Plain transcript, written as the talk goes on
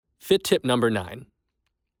Fit tip number 9.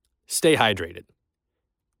 Stay hydrated.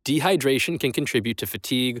 Dehydration can contribute to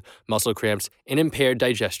fatigue, muscle cramps, and impaired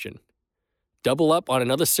digestion. Double up on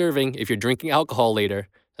another serving if you're drinking alcohol later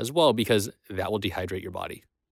as well, because that will dehydrate your body.